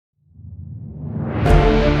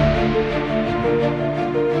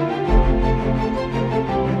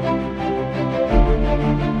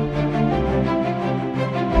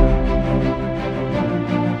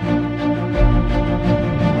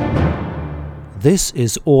This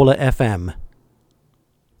is Orla FM.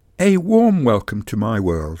 A warm welcome to my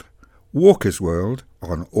world, Walker's World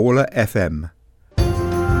on Orla FM.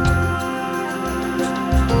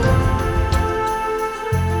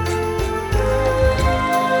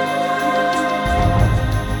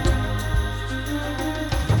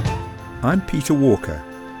 I'm Peter Walker,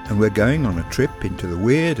 and we're going on a trip into the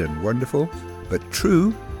weird and wonderful, but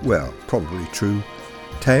true, well, probably true,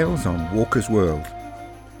 tales on Walker's World.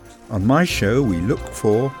 On my show we look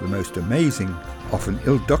for the most amazing, often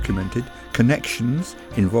ill-documented, connections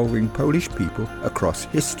involving Polish people across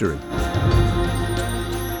history.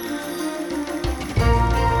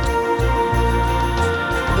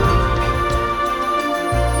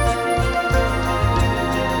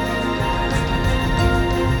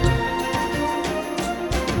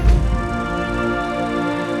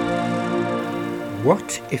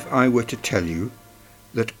 What if I were to tell you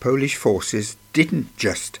that Polish forces didn't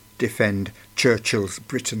just defend Churchill's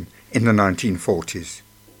Britain in the 1940s?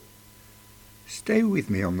 Stay with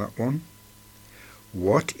me on that one.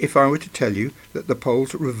 What if I were to tell you that the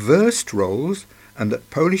Poles reversed roles and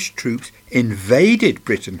that Polish troops invaded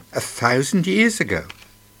Britain 1,000 years ago?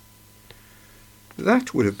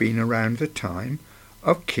 That would have been around the time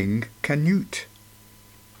of King Canute.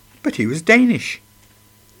 But he was Danish.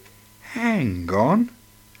 Hang on.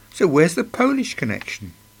 So where's the Polish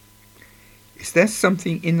connection? Is there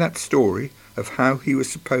something in that story of how he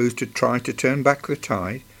was supposed to try to turn back the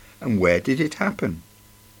tide, and where did it happen?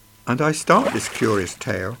 And I start this curious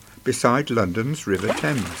tale beside London's River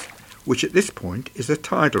Thames, which at this point is a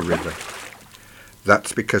tidal river.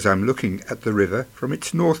 That's because I'm looking at the river from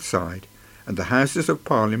its north side, and the Houses of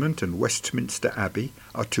Parliament and Westminster Abbey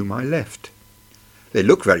are to my left. They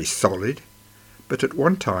look very solid, but at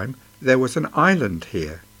one time there was an island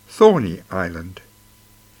here, Thorney Island.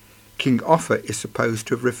 King Offa is supposed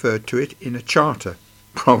to have referred to it in a charter,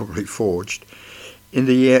 probably forged, in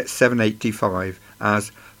the year 785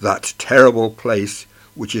 as that terrible place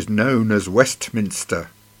which is known as Westminster.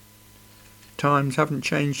 Times haven't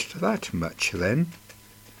changed that much then.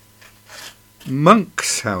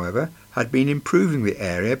 Monks, however, had been improving the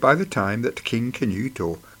area by the time that King Canute,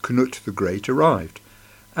 or Canute the Great, arrived.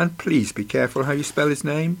 And please be careful how you spell his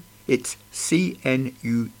name. It's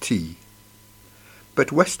C-N-U-T.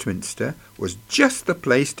 But Westminster was just the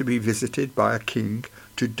place to be visited by a king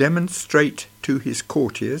to demonstrate to his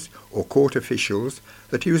courtiers or court officials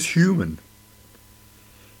that he was human.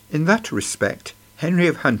 In that respect, Henry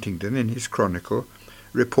of Huntingdon in his chronicle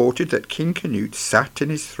reported that King Canute sat in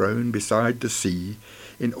his throne beside the sea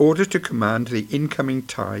in order to command the incoming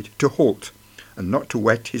tide to halt and not to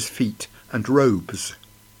wet his feet and robes.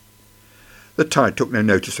 The tide took no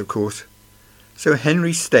notice, of course, so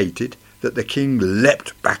Henry stated that the king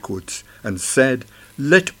leapt backwards and said,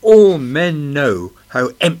 "Let all men know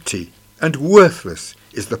how empty and worthless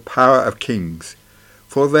is the power of kings,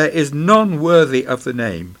 for there is none worthy of the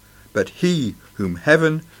name, but he whom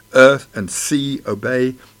heaven, earth, and sea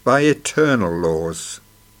obey by eternal laws."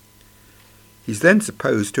 He's then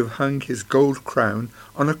supposed to have hung his gold crown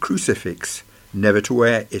on a crucifix, never to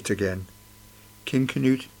wear it again. King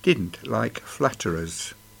Canute didn't like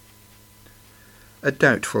flatterers. A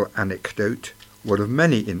doubtful anecdote, one of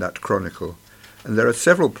many in that chronicle, and there are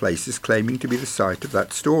several places claiming to be the site of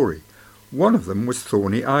that story. One of them was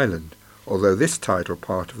Thorney Island, although this tidal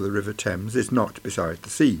part of the River Thames is not beside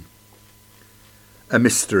the sea. A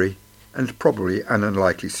mystery, and probably an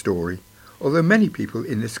unlikely story, although many people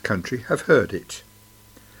in this country have heard it.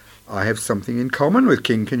 I have something in common with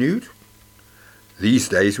King Canute. These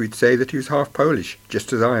days we'd say that he was half Polish,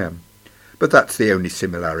 just as I am, but that's the only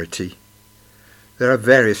similarity. There are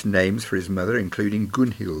various names for his mother, including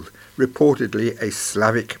Gunhild, reportedly a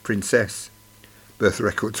Slavic princess. Birth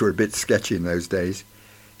records were a bit sketchy in those days.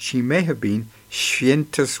 She may have been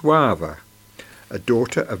Świętosława, a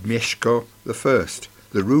daughter of Mieszko I,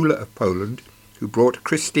 the ruler of Poland, who brought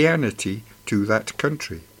Christianity to that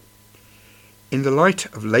country. In the light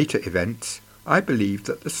of later events, I believe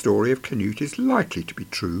that the story of Canute is likely to be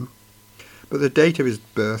true, but the date of his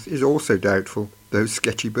birth is also doubtful, those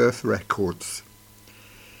sketchy birth records.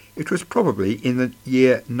 It was probably in the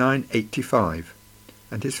year 985,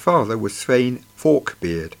 and his father was Svein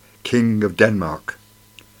Forkbeard, King of Denmark.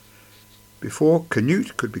 Before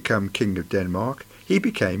Canute could become King of Denmark, he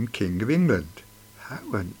became King of England. How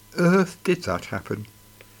on earth did that happen?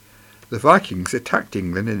 The Vikings attacked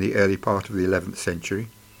England in the early part of the 11th century,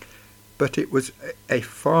 but it was a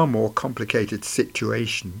far more complicated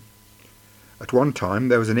situation. At one time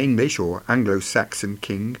there was an English or Anglo-Saxon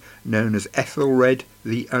king known as Ethelred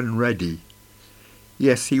the Unready.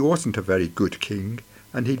 Yes, he wasn't a very good king,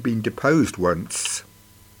 and he'd been deposed once.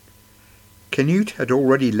 Canute had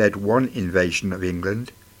already led one invasion of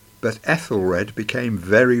England, but Ethelred became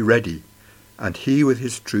very ready, and he with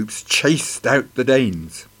his troops chased out the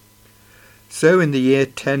Danes. So in the year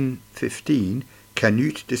 1015,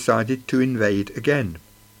 Canute decided to invade again.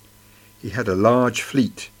 He had a large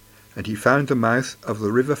fleet, and he found the mouth of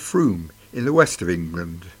the River Frome in the west of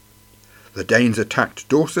England. The Danes attacked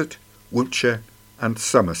Dorset, Wiltshire and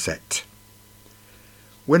Somerset.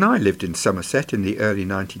 When I lived in Somerset in the early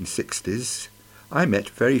 1960s, I met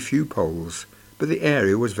very few Poles, but the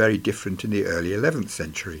area was very different in the early 11th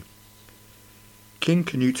century. King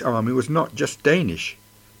Canute's army was not just Danish,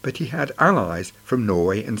 but he had allies from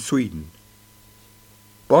Norway and Sweden.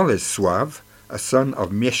 Bolesław, a son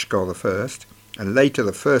of Mieszko I, and later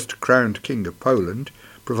the first crowned king of Poland,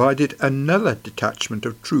 provided another detachment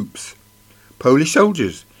of troops. Polish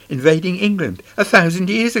soldiers invading England 1,000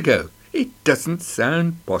 years ago. It doesn't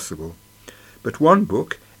sound possible. But one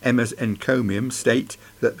book, Emma's Encomium, states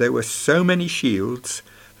that there were so many shields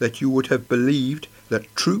that you would have believed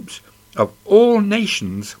that troops of all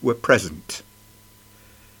nations were present.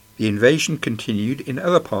 The invasion continued in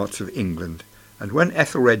other parts of England, and when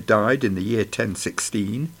Ethelred died in the year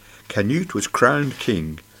 1016, Canute was crowned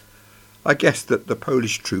king. I guess that the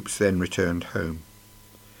Polish troops then returned home.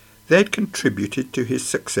 They had contributed to his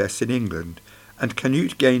success in England, and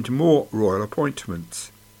Canute gained more royal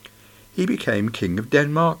appointments. He became king of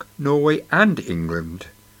Denmark, Norway and England,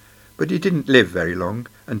 but he didn't live very long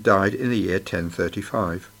and died in the year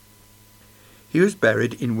 1035. He was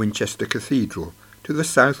buried in Winchester Cathedral, to the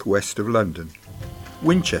southwest of London.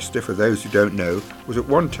 Winchester, for those who don't know, was at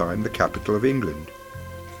one time the capital of England.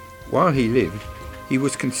 While he lived, he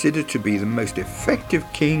was considered to be the most effective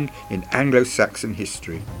king in Anglo-Saxon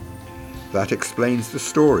history. That explains the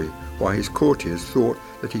story why his courtiers thought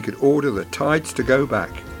that he could order the tides to go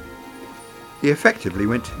back. He effectively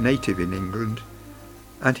went native in England,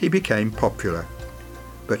 and he became popular,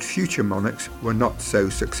 but future monarchs were not so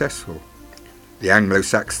successful. The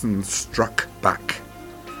Anglo-Saxons struck back,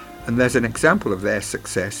 and there's an example of their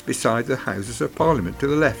success beside the Houses of Parliament to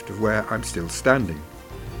the left of where I'm still standing.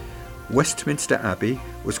 Westminster Abbey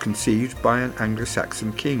was conceived by an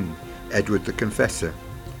Anglo-Saxon king, Edward the Confessor.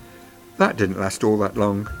 That didn't last all that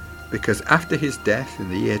long, because after his death in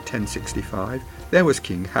the year 1065, there was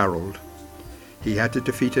King Harold. He had to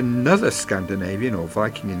defeat another Scandinavian or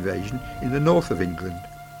Viking invasion in the north of England,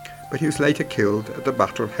 but he was later killed at the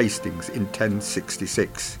Battle of Hastings in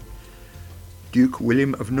 1066. Duke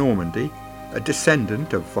William of Normandy, a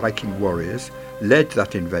descendant of Viking warriors, led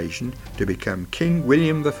that invasion to become King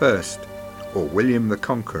William I, or William the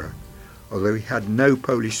Conqueror, although he had no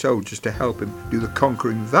Polish soldiers to help him do the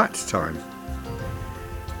conquering that time.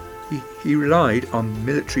 He relied on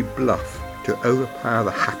military bluff to overpower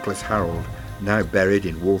the hapless Harold, now buried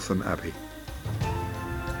in Waltham Abbey.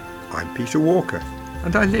 I'm Peter Walker,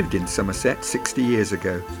 and I lived in Somerset 60 years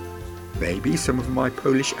ago. Maybe some of my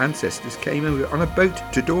Polish ancestors came over on a boat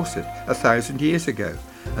to Dorset 1,000 years ago,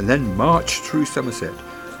 and then marched through Somerset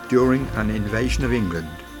during an invasion of England.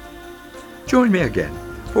 Join me again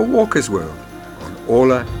for Walker's World on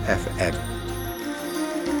Orla FM.